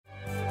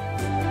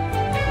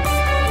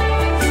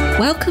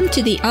Welcome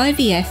to the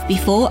IVF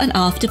Before and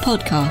After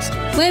podcast,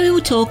 where we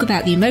will talk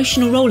about the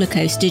emotional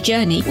rollercoaster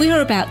journey we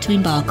are about to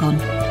embark on.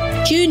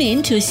 Tune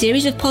in to a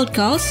series of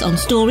podcasts on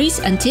stories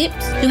and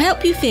tips to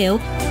help you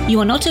feel you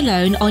are not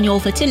alone on your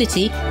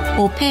fertility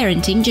or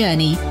parenting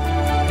journey.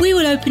 We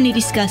will openly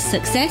discuss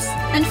success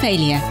and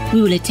failure.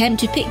 We will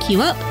attempt to pick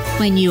you up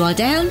when you are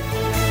down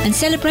and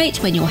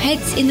celebrate when your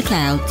head's in the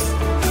clouds.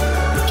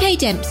 Kay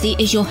Dempsey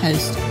is your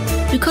host,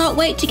 who can't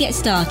wait to get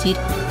started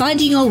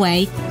finding your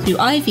way through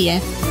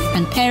IVF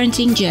and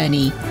parenting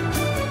journey.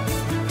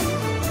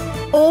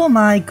 Oh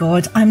my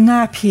God, I'm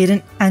now a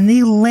parent and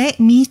they let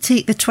me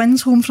take the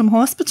twins home from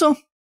hospital.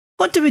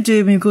 What do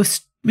when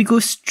we go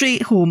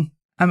straight home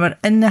and we're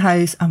in the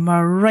house and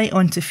we're right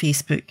onto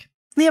Facebook.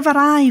 They have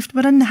arrived,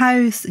 we're in the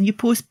house, and you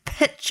post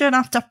picture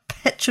after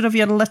picture of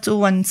your little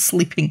one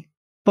sleeping.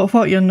 But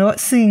what you're not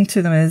saying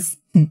to them is,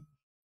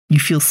 you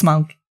feel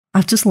smug.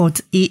 I've just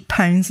lost 8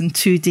 pounds in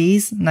 2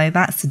 days. Now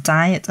that's the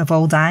diet of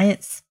all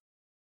diets.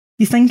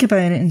 You think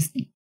about it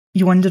and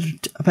you wonder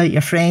about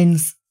your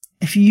friends.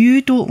 If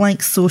you don't like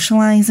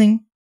socialising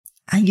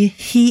and you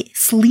hate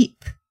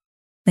sleep,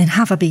 then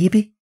have a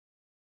baby.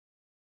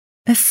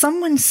 If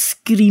someone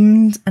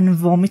screamed and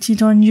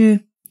vomited on you,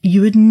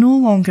 you would no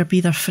longer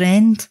be their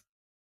friend.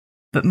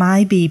 But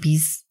my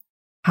babies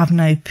have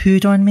now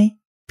pooed on me,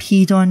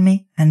 peed on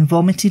me and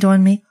vomited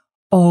on me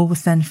all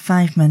within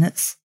 5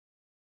 minutes.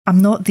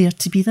 I'm not there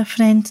to be their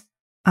friend.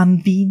 I'm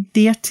being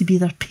there to be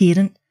their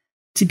parent,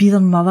 to be their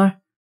mother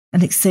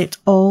and accept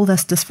all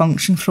this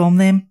dysfunction from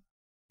them.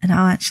 And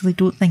I actually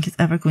don't think it's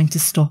ever going to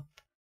stop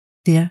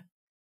there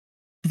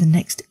for the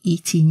next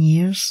 18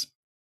 years.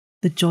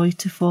 The joy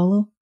to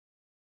follow.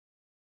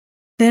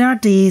 There are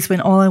days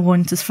when all I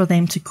want is for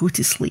them to go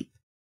to sleep.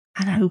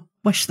 And I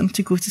wish them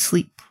to go to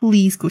sleep.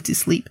 Please go to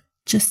sleep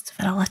just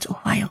for a little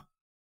while.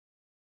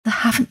 They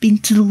haven't been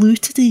to the loo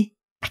today.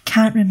 I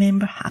can't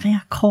remember having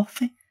a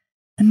coffee.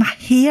 And my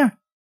hair,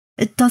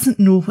 it doesn't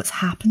know what's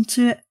happened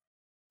to it.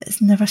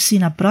 It's never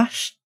seen a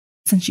brush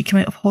since you came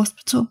out of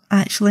hospital.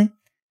 Actually,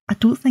 I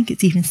don't think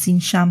it's even seen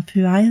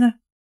shampoo either.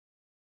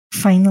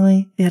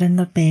 Finally, they're in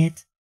their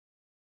bed.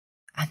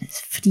 And it's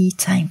free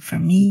time for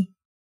me.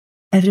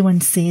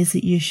 Everyone says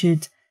that you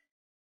should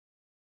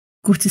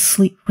go to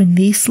sleep when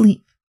they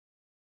sleep.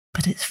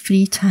 But it's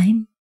free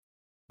time.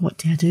 What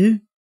do?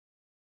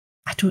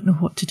 I don't know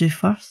what to do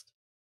first.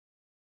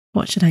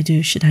 What should I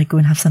do? Should I go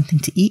and have something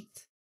to eat?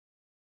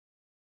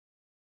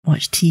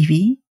 Watch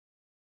TV?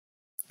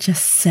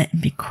 Just sit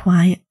and be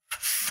quiet for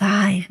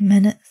 5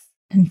 minutes.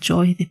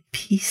 Enjoy the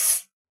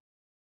peace.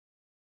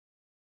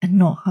 And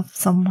not have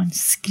someone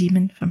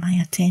screaming for my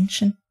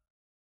attention.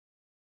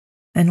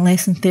 Then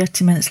less than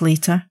 30 minutes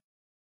later,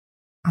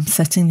 I'm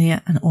sitting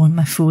there and on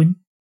my phone.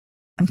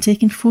 I'm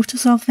taking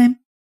photos of them.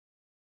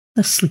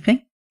 They're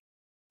sleeping.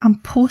 I'm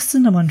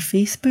posting them on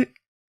Facebook.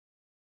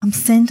 I'm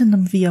sending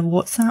them via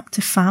WhatsApp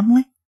to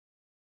family.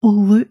 Oh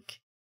look,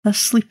 they're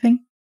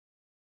sleeping.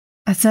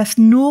 As if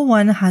no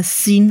one has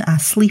seen a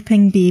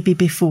sleeping baby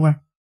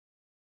before.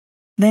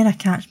 Then I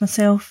catch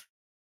myself.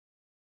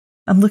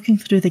 I'm looking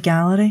through the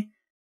gallery.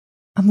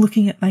 I'm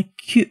looking at my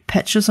cute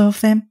pictures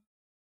of them.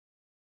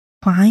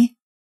 Why?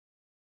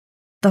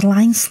 They're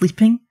lying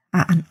sleeping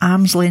at an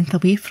arm's length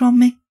away from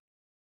me.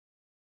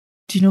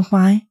 Do you know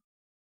why?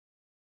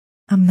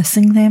 I'm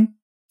missing them.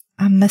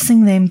 I'm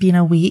missing them being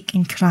awake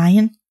and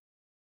crying.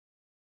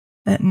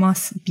 It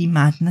must be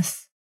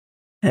madness.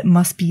 It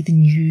must be the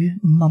new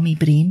mummy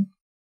brain.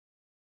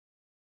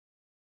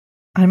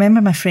 I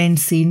remember my friend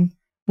saying,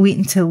 wait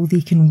until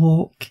they can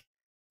walk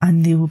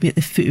and they will be at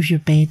the foot of your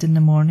bed in the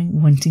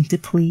morning wanting to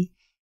play.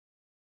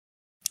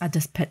 I had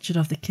this picture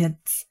of the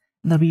kids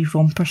in their wee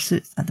romper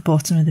suits at the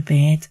bottom of the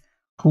bed,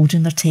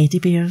 holding their teddy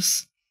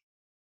bears.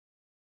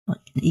 Like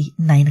 8,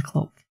 9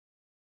 o'clock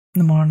in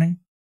the morning.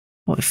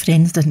 What the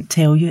friends didn't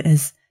tell you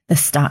is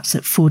this starts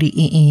at 4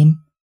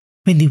 a.m.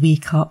 when they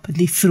wake up and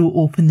they throw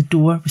open the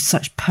door with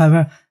such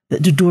power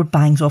that the door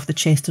bangs off the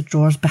chest of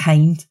drawers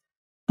behind.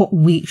 What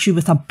wakes you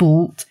with a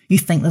bolt, you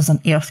think there's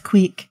an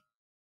earthquake.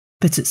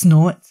 But it's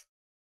not.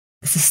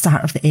 It's the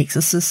start of The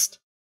Exorcist.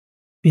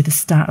 Where the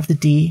start of the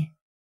day,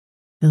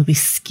 they'll be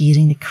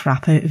scaring the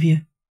crap out of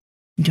you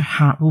and your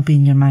heart will be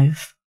in your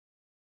mouth.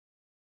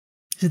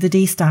 So the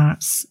day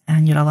starts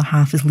and your other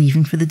half is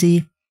leaving for the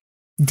day,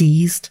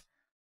 dazed,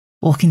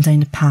 walking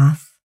down the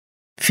path,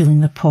 feeling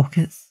their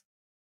pockets.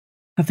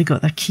 Have they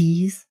got their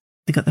keys?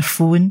 Have they got their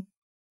phone?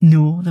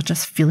 No, they're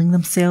just feeling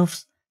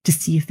themselves to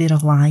see if they're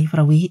alive or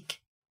awake.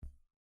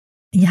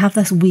 And you have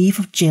this wave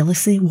of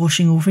jealousy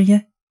washing over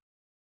you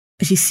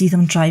as you see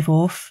them drive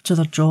off to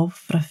their job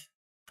for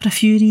a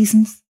few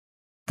reasons.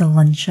 The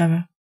lunch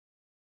hour,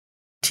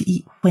 to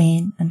eat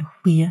when and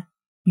where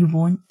you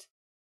want,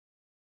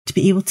 to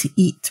be able to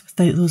eat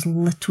without those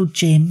little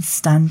gems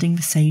standing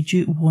beside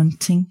you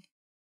wanting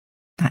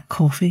that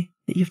coffee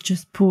that you've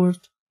just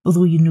poured,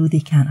 although you know they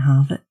can't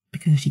have it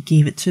because if you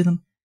gave it to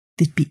them,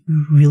 they'd be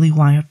really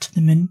wired to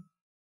the moon.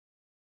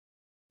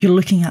 You're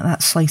looking at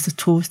that slice of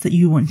toast that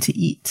you want to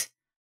eat,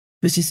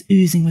 which is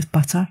oozing with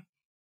butter.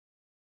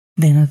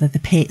 Then are there the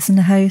pets in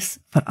the house?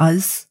 For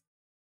us,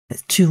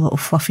 it's 2 little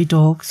fluffy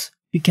dogs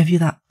who give you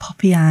that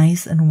puppy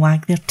eyes and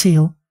wag their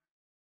tail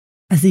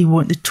as they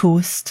want the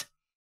toast,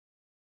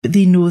 but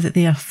they know that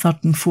they are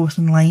 3rd and 4th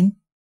in line,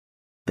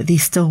 but they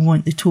still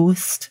want the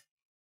toast.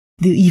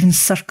 They'll even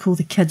circle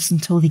the kids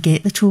until they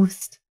get the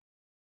toast.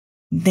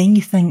 Then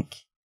you think,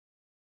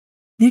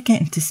 they're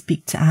getting to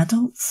speak to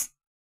adults,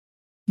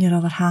 your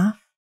other half,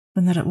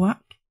 when they're at work.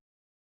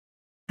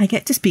 I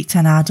get to speak to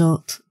an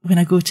adult when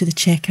I go to the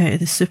checkout of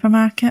the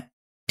supermarket.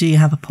 Do you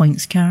have a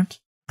points card?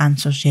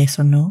 Answers yes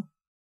or no.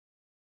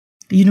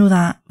 You know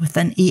that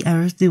within 8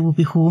 hours they will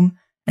be home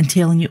and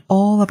telling you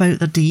all about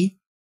their day,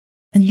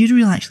 and you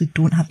really actually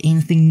don't have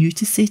anything new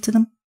to say to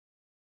them.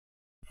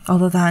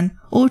 Other than,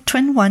 oh,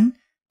 twin 1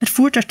 had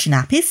 4 dirty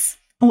nappies.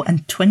 Oh,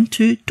 and twin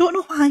 2, don't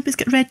know why, but's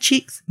got red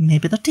cheeks.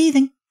 Maybe they're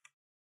teething.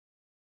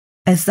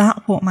 Is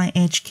that what my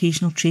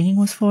educational training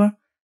was for?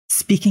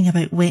 Speaking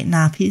about wet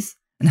nappies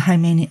and how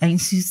many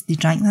ounces they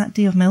drank that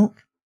day of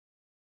milk?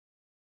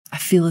 I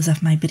feel as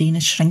if my brain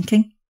is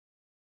shrinking.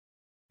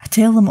 I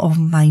tell them of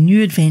my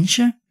new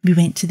adventure. We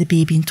went to the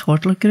baby and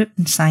toddler group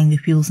and sang The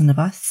Wheels on the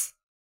Bus.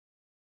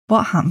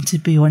 What happened to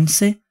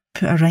Beyonce?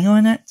 Put a ring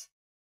on it.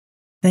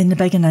 Then the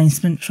big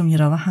announcement from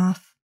your other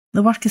half.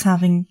 The work is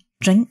having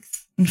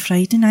drinks on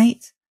Friday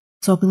night,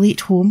 so I'll be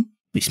late home,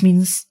 which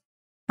means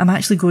I'm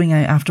actually going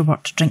out after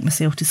work to drink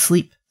myself to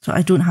sleep, so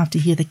I don't have to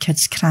hear the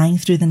kids crying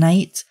through the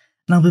night,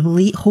 and I'll be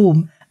late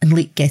home and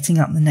late getting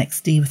up the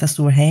next day with a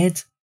sore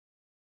head.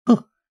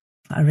 Oh,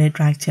 a red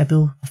rag to a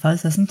bull with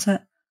us, isn't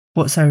it?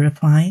 What's our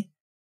reply?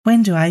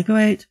 When do I go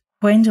out?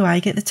 When do I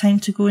get the time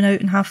to go out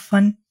and have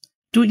fun?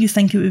 Don't you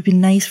think it would be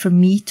nice for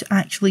me to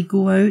actually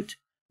go out?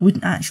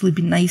 Wouldn't it actually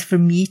be nice for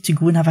me to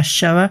go and have a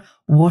shower,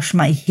 wash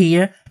my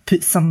hair,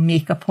 put some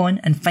makeup on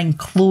and find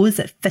clothes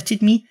that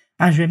fitted me?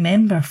 I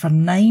remember for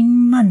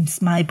 9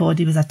 months my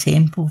body was a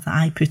temple that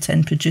I put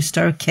in, produced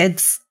our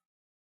kids.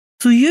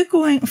 So you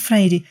go out on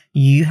Friday,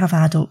 you have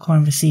adult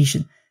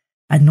conversation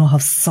and not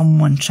have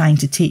someone trying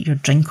to take your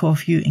drink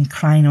off you and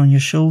crying on your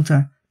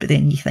shoulder. But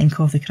then you think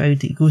of the crowd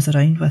that he goes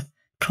around with,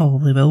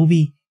 probably will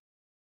be.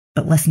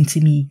 But listen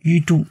to me, you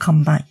don't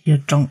come back here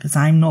drunk, as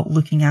I'm not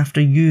looking after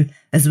you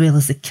as well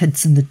as the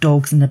kids and the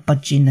dogs and the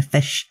budgie and the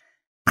fish.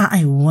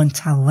 I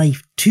want a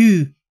life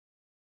too.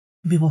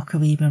 We walk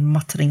away, we're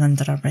muttering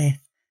under our breath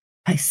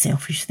how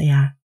selfish they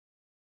are.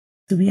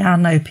 So we are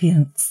now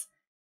parents.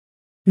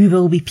 We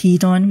will be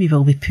peed on, we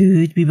will be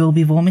pooed, we will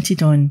be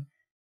vomited on.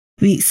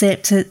 We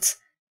accept it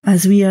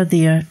as we are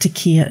there to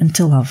care and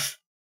to love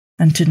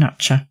and to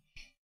nurture.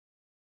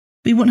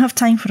 We won't have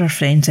time for our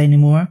friends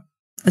anymore,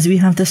 as we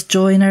have this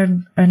joy in our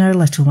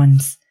little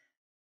ones,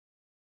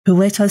 who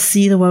let us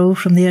see the world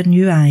from their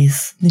new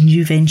eyes. The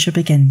new venture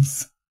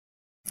begins.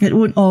 It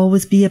won't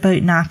always be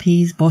about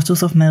nappies,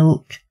 bottles of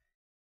milk,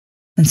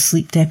 and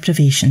sleep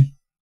deprivation.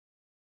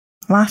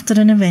 Laughter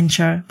and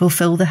adventure will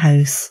fill the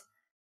house,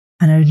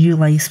 and our new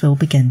lives will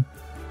begin.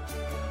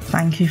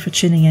 Thank you for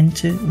tuning in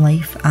to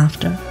Life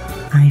After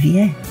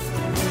IVF.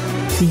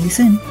 See you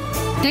soon.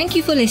 Thank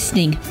you for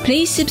listening.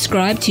 Please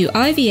subscribe to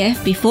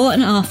IVF Before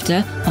and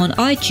After on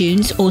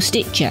iTunes or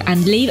Stitcher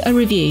and leave a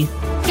review.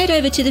 Head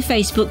over to the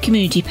Facebook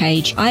community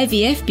page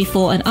IVF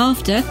Before and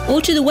After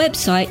or to the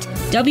website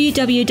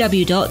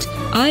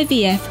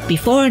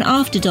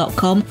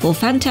www.ivfbeforeandafter.com for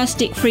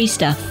fantastic free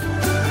stuff.